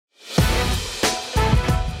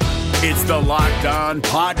It's the Locked On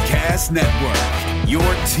Podcast Network, your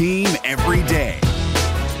team every day.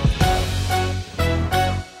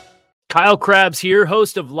 Kyle Krabs here,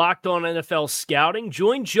 host of Locked On NFL Scouting.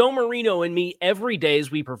 Join Joe Marino and me every day as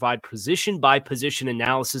we provide position-by-position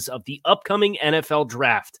analysis of the upcoming NFL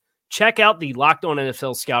Draft. Check out the Locked On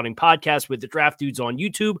NFL Scouting podcast with the Draft Dudes on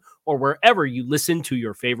YouTube or wherever you listen to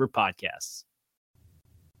your favorite podcasts.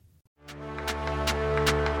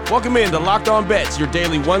 Welcome in to Locked On Bets, your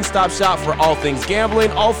daily one-stop shop for all things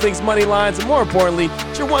gambling, all things money lines, and more importantly,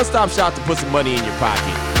 it's your one-stop shop to put some money in your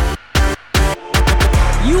pocket.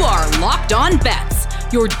 You are Locked On Bets,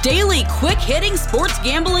 your daily quick-hitting sports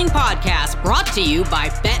gambling podcast brought to you by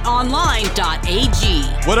betonline.ag.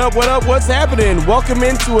 What up, what's happening? Welcome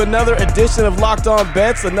into another edition of Locked On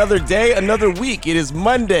Bets, another day, another week. It is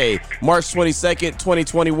Monday, March 22nd,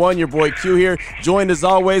 2021. Your boy Q here, joined as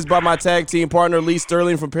always by my tag team partner, Lee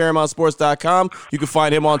Sterling from ParamountSports.com. You can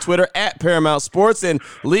find him on Twitter at Paramount Sports. And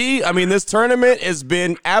Lee, this tournament has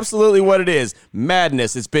been absolutely what it is,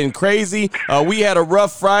 madness. It's been crazy. We had a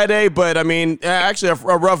rough Friday, but actually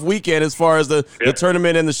a rough weekend as far as the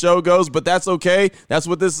tournament and the show goes, but that's okay. That's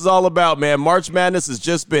what this is all about, man. March Madness has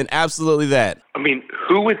just been absolutely that.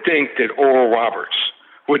 Who would think that Oral Roberts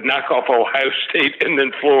would knock off Ohio State and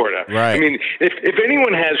then Florida? Right. If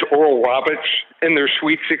anyone has Oral Roberts in their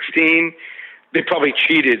Sweet 16, they probably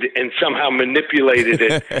cheated and somehow manipulated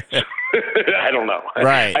it. I don't know.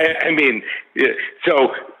 Right.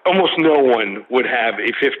 So almost no one would have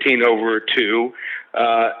a 15 over 2.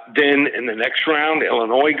 Then in the next round,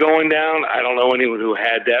 Illinois going down. I don't know anyone who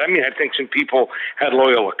had that. I think some people had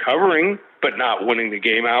Loyola covering, but not winning the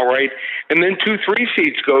game outright. And then 2-3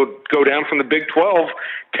 seeds go down from the Big 12,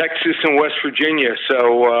 Texas and West Virginia.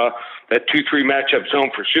 So that 2-3 matchup zone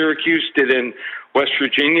for Syracuse did in West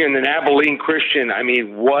Virginia, and then Abilene Christian.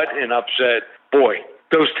 What an upset. Boy,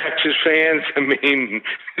 those Texas fans, they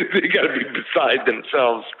got to be beside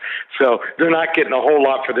themselves. So they're not getting a whole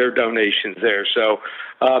lot for their donations there. So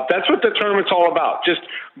that's what the tournament's all about. Just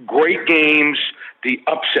great games, the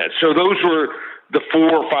upsets. So those were the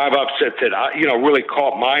 4 or 5 upsets that really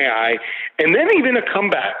caught my eye. And then even a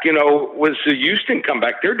comeback, was the Houston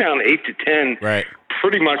comeback. They're down 8-10. Right.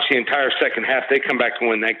 Pretty much the entire second half. They come back and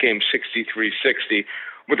win that game 63-60.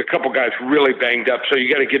 With a couple guys really banged up, so you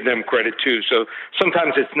got to give them credit too. So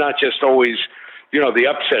sometimes it's not just always, the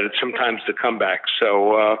upset; it's sometimes the comeback.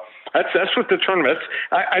 So that's what the tournament.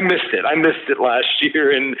 I missed it. I missed it last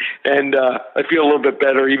year, and I feel a little bit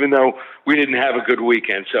better, even though we didn't have a good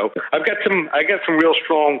weekend. So I got some real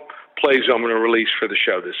strong plays I'm going to release for the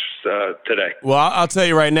show today. Well, I'll tell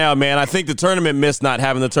you right now, man, I think the tournament missed not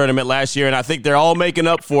having the tournament last year, and I think they're all making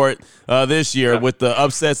up for it this year with the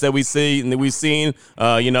upsets that we see and that we've seen,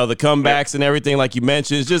 the comebacks and everything like you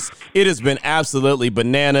mentioned. It has been absolutely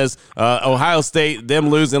bananas. Ohio State, them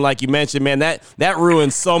losing like you mentioned, man, that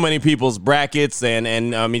ruined so many people's brackets and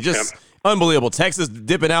unbelievable. Texas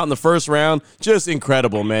dipping out in the first round. Just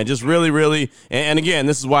incredible, man. Just really, really. And again,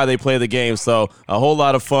 this is why they play the game. So a whole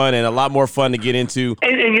lot of fun and a lot more fun to get into.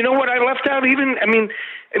 And you know what I left out even?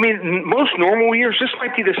 Most normal years, this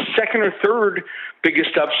might be the second or third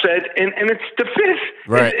biggest upset. And it's the fifth.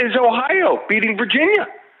 Right. Is Ohio beating Virginia.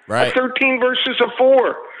 Right. A 13 versus a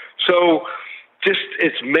 4. So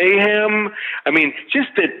it's mayhem. Just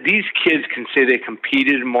that these kids can say they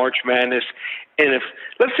competed in March Madness. And if,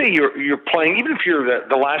 let's say you're playing, even if you're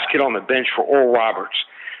the last kid on the bench for Oral Roberts,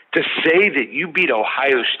 to say that you beat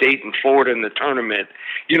Ohio State and Florida in the tournament,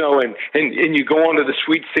 and you go on to the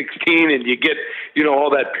Sweet 16 and you get, all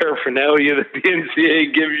that paraphernalia that the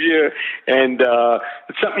NCAA gives you, and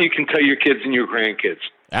it's something you can tell your kids and your grandkids.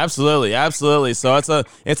 Absolutely, absolutely. So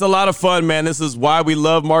it's a lot of fun, man. This is why we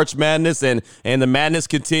love March Madness, and the madness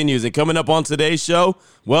continues. And coming up on today's show,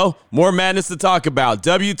 well, more madness to talk about.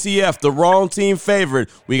 WTF, the wrong team favorite.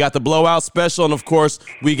 We got the blowout special, and of course,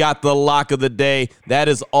 we got the lock of the day. That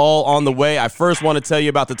is all on the way. I first want to tell you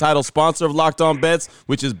about the title sponsor of Locked On Bets,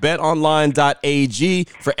 which is betonline.ag,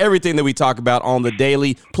 for everything that we talk about on the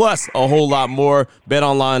daily, plus a whole lot more.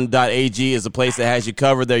 Betonline.ag is a place that has you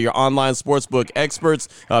covered. They're your online sportsbook experts.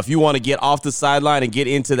 If you want to get off the sideline and get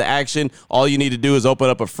into the action, all you need to do is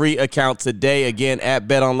open up a free account today, again, at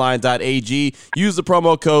betonline.ag. Use the promo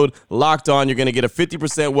promo code Locked On, you're going to get a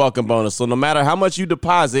 50% welcome bonus. So no matter how much you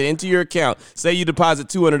deposit into your account, say you deposit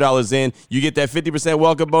 $200 in, you get that 50%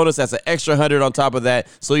 welcome bonus. That's an extra $100 on top of that,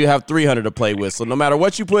 so you have $300 to play with. So no matter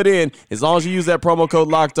what you put in, as long as you use that promo code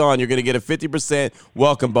Locked On, you're going to get a 50%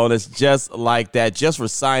 welcome bonus just like that, just for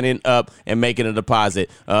signing up and making a deposit.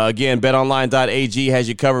 Again, betonline.ag has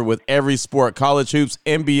you covered with every sport: college hoops,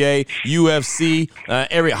 NBA, UFC,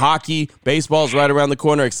 every hockey, baseball's right around the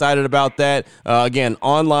corner. Excited about that. Again,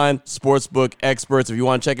 online sportsbook experts. If you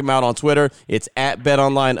want to check them out on Twitter, it's at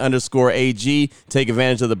betonline_AG. Take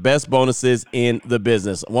advantage of the best bonuses in the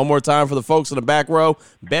business. One more time for the folks in the back row,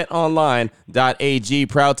 betonline.ag,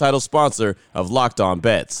 proud title sponsor of Locked On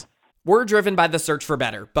Bets. We're driven by the search for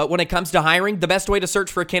better, but when it comes to hiring, the best way to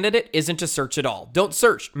search for a candidate isn't to search at all. Don't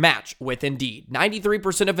search, match with Indeed.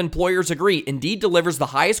 93% of employers agree Indeed delivers the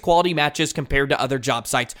highest quality matches compared to other job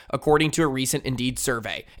sites, according to a recent Indeed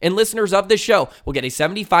survey. And listeners of this show will get a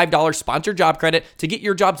 $75 sponsored job credit to get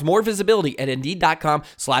your jobs more visibility at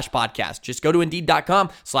Indeed.com/podcast. Just go to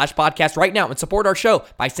Indeed.com/podcast right now and support our show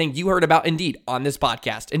by saying you heard about Indeed on this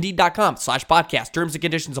podcast. Indeed.com/podcast. Terms and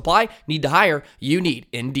conditions apply. Need to hire? You need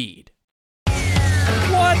Indeed.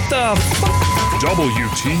 What the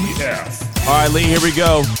WTF? All right, Lee, here we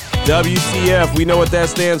go. WTF, we know what that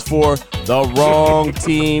stands for. The wrong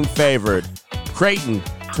team favored. Creighton,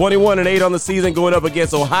 21-8 on the season, going up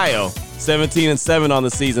against Ohio, 17-7 on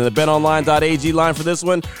the season. The betonline.ag line for this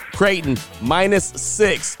one, Creighton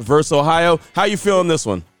 -6 versus Ohio. How you feeling this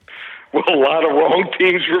one? Well, a lot of wrong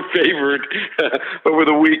teams were favored over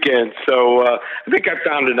the weekend. So I think I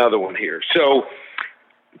found another one here. So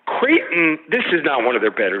Creighton, this is not one of their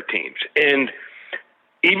better teams. And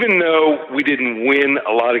even though we didn't win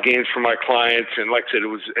a lot of games for my clients, and like I said, it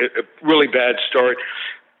was a really bad start,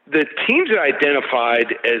 the teams that I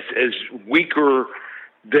identified as weaker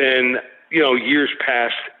than, years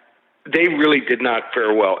past, they really did not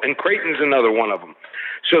fare well. And Creighton's another one of them.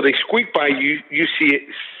 So they squeaked by UC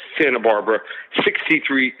Santa Barbara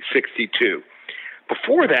 63-62.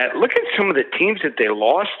 Before that, look at some of the teams that they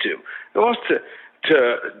lost to. They lost to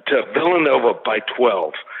Villanova by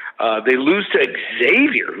 12. They lose to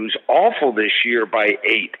Xavier, who's awful this year, by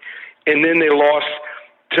 8. And then they lost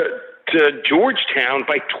to Georgetown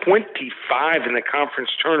by 25 in the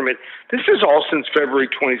conference tournament. This is all since February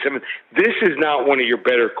 27th. This is not one of your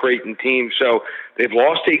better Creighton teams. So they've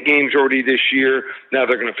lost 8 games already this year. Now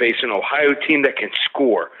they're going to face an Ohio team that can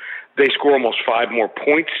score. They score almost 5 more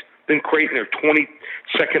points than Creighton. They're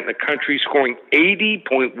 22nd in the country, scoring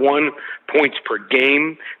 80.1 points per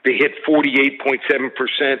game. They hit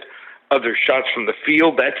 48.7% of their shots from the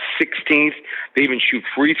field. That's 16th. They even shoot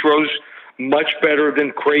free throws much better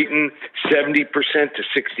than Creighton, 70% to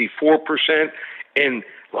 64%. And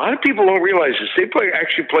a lot of people don't realize this. They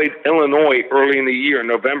actually played Illinois early in the year in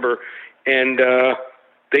November, and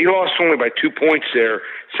they lost only by 2 points there,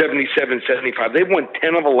 77-75. They've won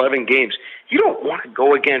 10 of 11 games. You don't want to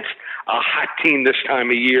go against a hot team this time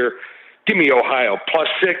of year. Give me Ohio,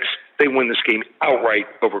 +6. They win this game outright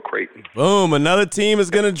over Creighton. Boom, another team is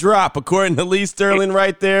going to drop, according to Lee Sterling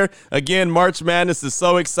right there. Again, March Madness is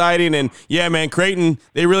so exciting. And, yeah, man, Creighton,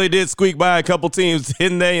 they really did squeak by a couple teams,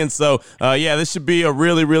 didn't they? And so, this should be a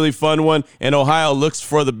really, really fun one. And Ohio looks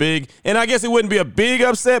for the big, and I guess it wouldn't be a big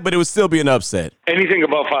upset, but it would still be an upset. Anything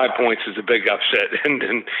above 5 points is a big upset.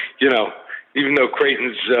 And even though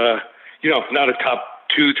Creighton's, not a top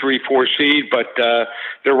 2, 3, 4 seed, but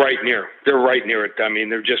they're right near. They're right near it. I mean,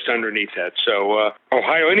 they're just underneath that. So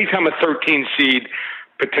Ohio, anytime a 13 seed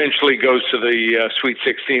potentially goes to the Sweet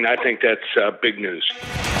 16, I think that's big news.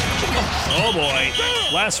 Oh, boy.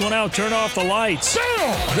 Last one out, turn off the lights.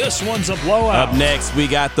 This one's a blowout. Up next, we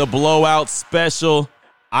got the blowout special.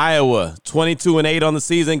 Iowa, 22-8 on the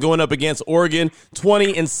season, going up against Oregon,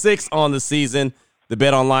 20-6 on the season. The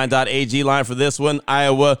betonline.ag line for this one,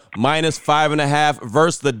 Iowa -5.5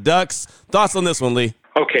 versus the Ducks. Thoughts on this one, Lee?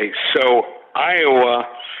 Okay, so Iowa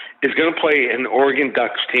is going to play an Oregon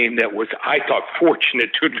Ducks team that was, I thought,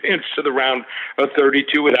 fortunate to advance to the round of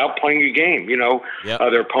 32 without playing a game. Yep.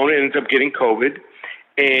 Their opponent ends up getting COVID.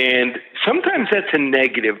 And sometimes that's a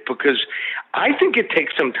negative because I think it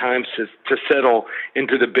takes some time to settle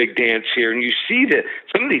into the big dance here. And you see that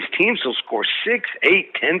some of these teams will score 6,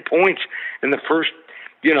 8, 10 points in the first,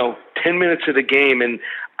 10 minutes of the game. And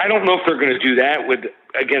I don't know if they're going to do that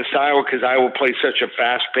against Iowa because Iowa plays such a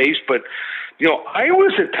fast pace. But,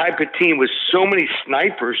 Iowa's a type of team with so many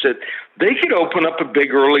snipers that they could open up a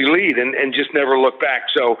big early lead and just never look back.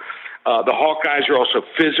 So The Hawkeyes are also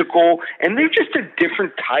physical, and they're just a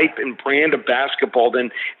different type and brand of basketball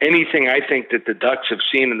than anything I think that the Ducks have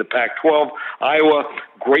seen in the Pac-12. Iowa,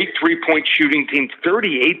 great three-point shooting team,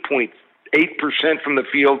 38.8% from the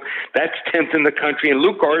field. That's 10th in the country. And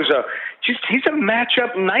Luke Garza, he's a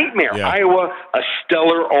matchup nightmare. Yeah. Iowa, a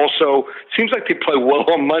stellar also. Seems like they play well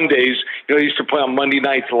on Mondays. They used to play on Monday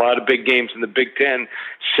nights, a lot of big games in the Big Ten.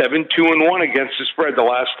 7-2-1 against the spread the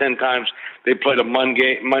last 10 times they played a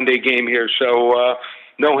Monday game here. So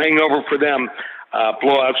no hangover for them.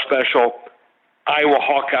 Blowout special. Iowa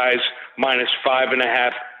Hawkeyes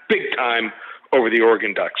 -5.5, big time over the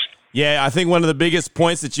Oregon Ducks. Yeah, I think one of the biggest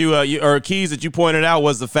points that or keys that you pointed out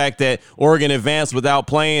was the fact that Oregon advanced without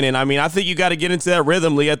playing. And, I think you got to get into that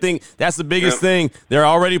rhythm, Lee. I think that's the biggest thing. They're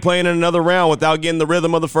already playing in another round without getting the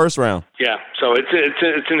rhythm of the first round. Yeah, so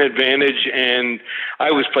it's an advantage. And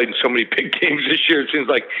I was played in so many big games this year. It seems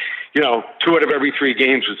like, 2 out of every 3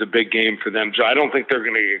 games was a big game for them. So I don't think they're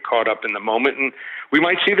going to get caught up in the moment. And we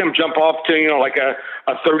might see them jump off to, like a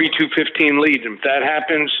 32-15 lead. And if that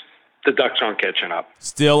happens, the Ducks aren't catching up.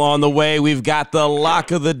 Still on the way. We've got the lock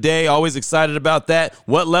of the day. Always excited about that.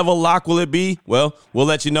 What level lock will it be? Well, we'll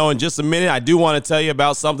let you know in just a minute. I do want to tell you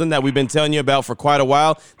about something that we've been telling you about for quite a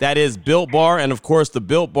while. That is Built Bar, and of course the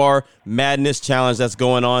Built Bar Madness Challenge that's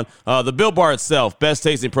going on. The Built Bar itself, best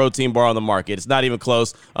tasting protein bar on the market. It's not even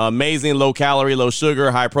close. Amazing, low calorie, low sugar,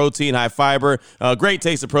 high protein, high fiber. Great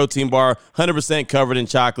tasting protein bar, 100% covered in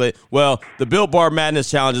chocolate. Well, the Built Bar Madness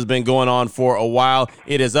Challenge has been going on for a while.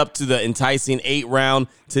 It is up to the enticing 8-round.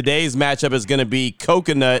 Today's matchup is going to be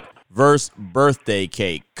coconut versus birthday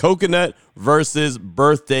cake. Coconut versus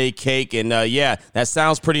birthday cake. And that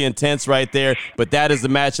sounds pretty intense right there, but that is the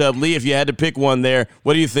matchup. Lee, if you had to pick one there,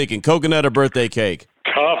 what are you thinking, coconut or birthday cake?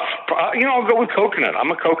 Tough. I'll go with coconut. I'm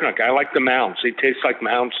a coconut guy. I like the mounds. They taste like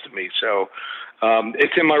mounds to me. So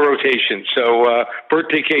it's in my rotation. So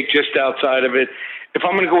birthday cake just outside of it. If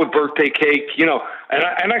I'm going to go with birthday cake, and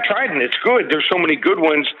I tried and it's good. There's so many good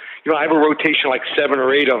ones. I have a rotation like 7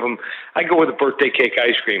 or 8 of them. I go with a birthday cake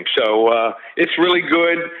ice cream. So it's really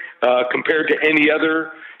good compared to any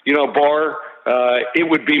other, bar. It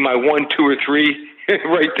would be my 1, 2, or 3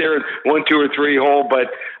 right there, 1, 2, or 3 hole.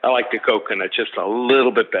 But I like the coconut just a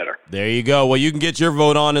little bit better. There you go. Well, you can get your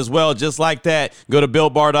vote on as well, just like that. Go to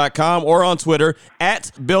BuiltBar.com or on Twitter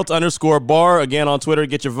 @Built_bar. Again, on Twitter,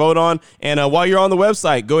 get your vote on. And while you're on the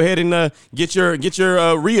website, go ahead and get your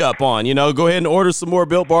re-up on. Go ahead and order some more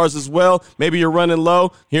Built Bars as well. Maybe you're running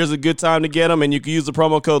low. Here's a good time to get them, and you can use the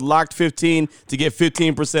promo code LOCKED15 to get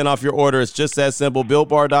 15% off your order. It's just that simple.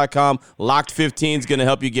 BuiltBar.com. Locked15 is going to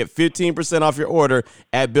help you get 15% off your order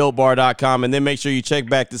at BuiltBar.com. And then make sure you check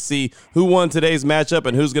back to see who won today's matchup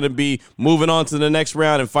and who's going to be moving on to the next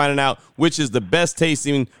round and finding out which is the best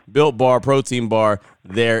tasting Built Bar protein bar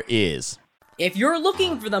there is. If you're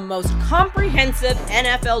looking for the most comprehensive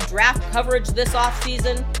NFL draft coverage this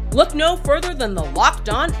offseason, look no further than the Locked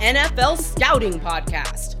On NFL Scouting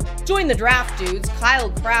Podcast. Join the draft dudes,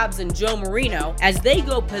 Kyle Krabs and Joe Marino, as they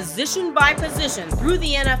go position by position through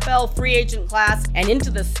the NFL free agent class and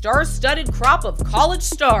into the star-studded crop of college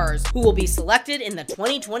stars who will be selected in the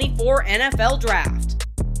 2024 NFL Draft.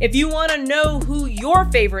 If you want to know who your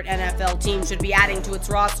favorite NFL team should be adding to its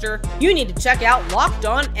roster, you need to check out Locked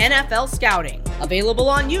On NFL Scouting, available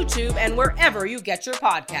on YouTube and wherever you get your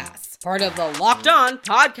podcasts. Part of the Locked On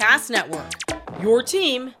Podcast Network. Your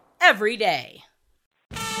team every day.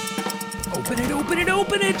 Open it, open it,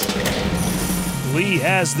 open it. Lee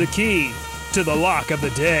has the key to the lock of the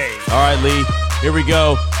day. All right, Lee, here we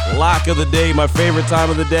go. Lock of the day, my favorite time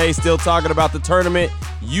of the day. Still talking about the tournament.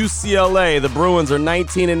 UCLA, the Bruins are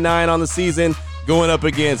 19-9 on the season, going up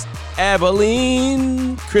against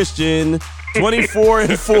Abilene Christian,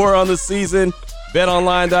 24-4 on the season.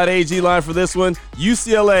 BetOnline.ag line for this one.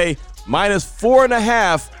 UCLA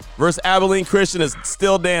 -4.5 versus Abilene Christian is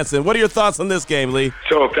still dancing. What are your thoughts on this game, Lee?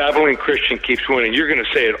 So if Abilene Christian keeps winning, you're going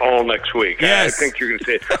to say it all next week. Yes. I think you're going to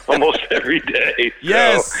say it almost every day.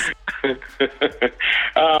 Yes.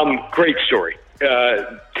 Great story.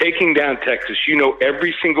 Taking down Texas,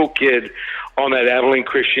 every single kid on that Abilene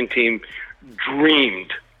Christian team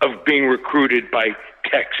dreamed of being recruited by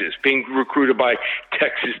Texas, being recruited by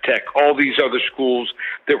Texas Tech, all these other schools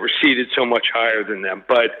that were seated so much higher than them.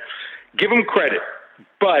 But give them credit,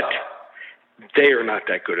 but they are not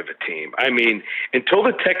that good of a team. I mean, until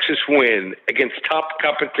the Texas win against top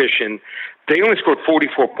competition, they only scored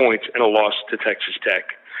 44 points in a loss to Texas Tech.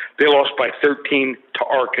 They lost by 13 to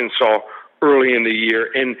Arkansas early in the year.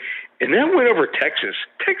 And And then went over Texas.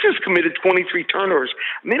 Texas committed 23 turnovers.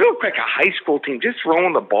 I mean, it looked like a high school team just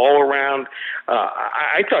throwing the ball around.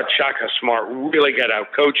 I thought Shaka Smart really got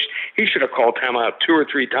out-coached. He should have called timeout 2 or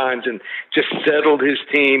 3 times and just settled his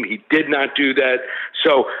team. He did not do that.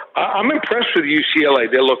 So I'm impressed with UCLA.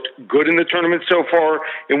 They looked good in the tournament so far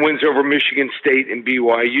in wins over Michigan State and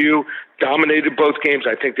BYU. Dominated both games.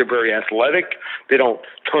 I think they're very athletic. They don't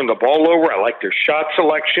turn the ball over. I like their shot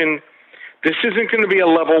selection. This isn't going to be a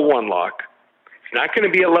level 1 lock. It's not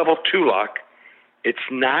going to be a level 2 lock. It's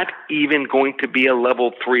not even going to be a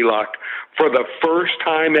level 3 lock. For the first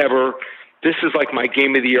time ever, this is like my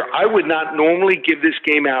game of the year. I would not normally give this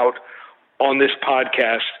game out on this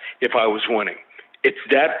podcast if I was winning. It's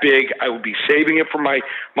that big. I would be saving it for my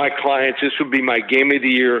clients. This would be my game of the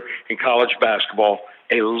year in college basketball,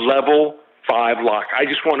 a level 5 lock. I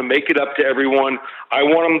just want to make it up to everyone. I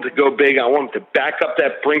want them to go big. I want them to back up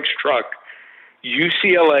that Brinks truck.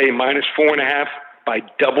 UCLA -4.5 by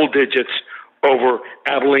double digits over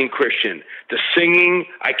Abilene Christian. The singing,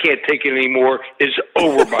 I can't take it anymore, is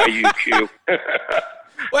over by UQ.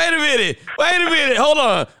 Wait a minute. Hold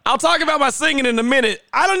on. I'll talk about my singing in a minute.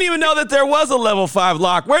 I don't even know that there was a level 5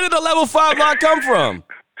 lock. Where did the level 5 lock come from?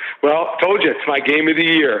 Well, told you, it's my game of the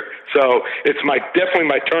year. So it's definitely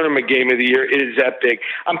my tournament game of the year. It is that big.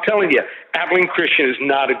 I'm telling you, Abilene Christian is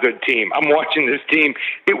not a good team. I'm watching this team.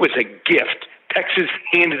 It was a gift. Texas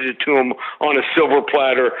handed it to them on a silver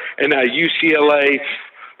platter, and now UCLA,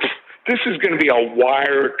 this is going to be a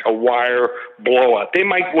wire-to-wire blowout. They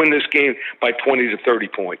might win this game by 20 to 30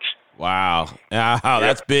 points. Wow,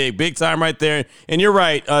 that's big time right there. And you're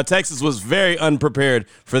right, Texas was very unprepared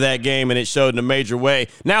for that game, and it showed in a major way.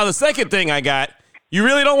 Now, the second thing I got, you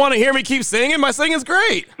really don't want to hear me keep singing? My singing's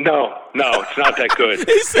great. No, it's not that good.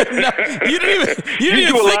 He said no. You didn't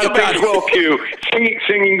even think about it. Well, Q.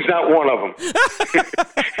 Singing's not one of them.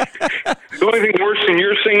 The only thing worse than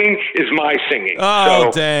your singing is my singing. Oh,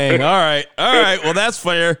 dang. All right. Well, that's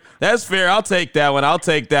fair. I'll take that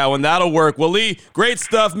one. That'll work. Well, Lee, great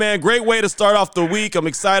stuff, man. Great way to start off the week. I'm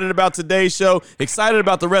excited about today's show, excited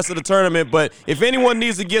about the rest of the tournament. But if anyone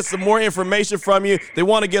needs to get some more information from you, they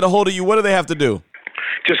want to get a hold of you, what do they have to do?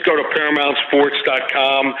 Just go to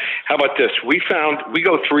ParamountSports.com. How about this? We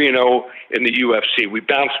go 3-0 in the UFC. We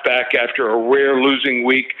bounced back after a rare losing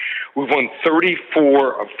week. We've won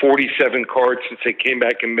 34 of 47 cards since they came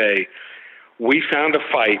back in May. We found a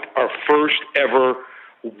fight, our first ever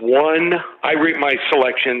one. I rate my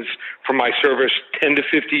selections for my service 10 to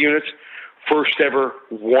 50 units. First ever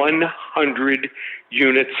 100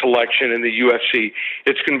 unit selection in the UFC.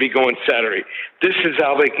 It's going to be going Saturday. This is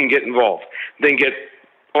how they can get involved. They can get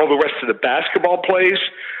all the rest of the basketball plays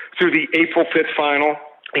through the April 5th final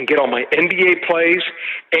and get all my NBA plays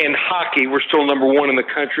and hockey. We're still number 1 in the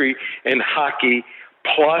country in hockey,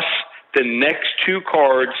 plus the next 2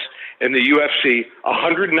 cards in the UFC,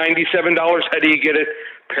 $197. How do you get it?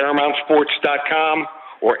 ParamountSports.com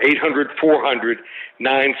or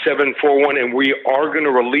 800-400-9741. And we are going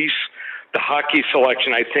to release the hockey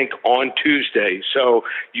selection, I think, on Tuesday. So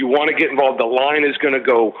you want to get involved. The line is going to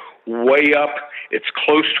go way up. It's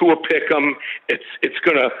close to a pick 'em. It's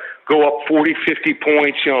going to go up 40, 50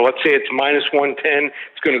 points. Let's say it's -110.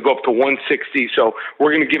 It's going to go up to 160. So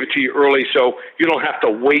we're going to give it to you early so you don't have to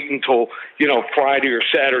wait until, Friday or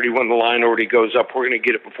Saturday when the line already goes up. We're going to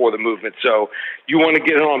get it before the movement. So you want to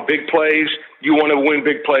get it on big plays. You want to win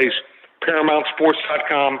big plays.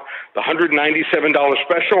 ParamountSports.com, the $197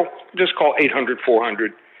 special. Just call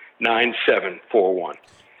 800-400-9741.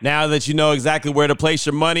 Now that you know exactly where to place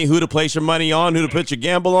your money, who to place your money on, who to put your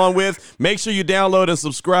gamble on with, make sure you download and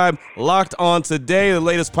subscribe Locked On Today, the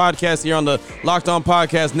latest podcast here on the Locked On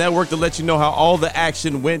Podcast Network to let you know how all the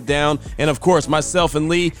action went down. And, of course, myself and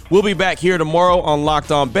Lee will be back here tomorrow on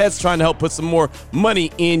Locked On Bets trying to help put some more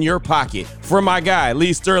money in your pocket. For my guy,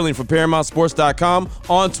 Lee Sterling from ParamountSports.com,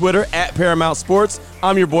 on Twitter at Paramount Sports,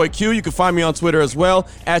 I'm your boy Q. You can find me on Twitter as well,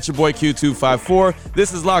 at your boy Q254.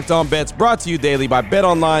 This is Locked On Bets, brought to you daily by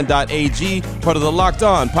BetOnline.ag, part of the Locked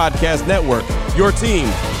On Podcast Network. Your team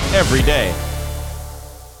every day.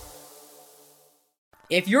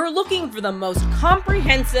 If you're looking for the most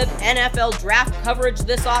comprehensive NFL draft coverage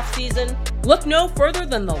this offseason, look no further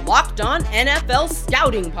than the Locked On NFL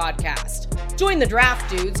Scouting Podcast. Join the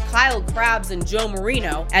draft dudes, Kyle Krabs and Joe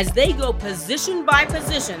Marino, as they go position by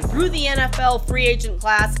position through the NFL free agent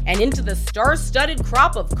class and into the star-studded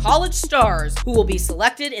crop of college stars who will be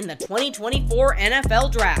selected in the 2024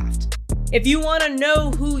 NFL Draft. If you want to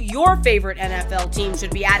know who your favorite NFL team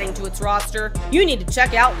should be adding to its roster, you need to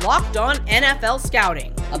check out Locked On NFL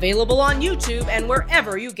Scouting, available on YouTube and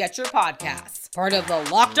wherever you get your podcasts. Part of the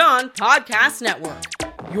Locked On Podcast Network,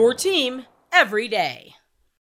 Your team every day.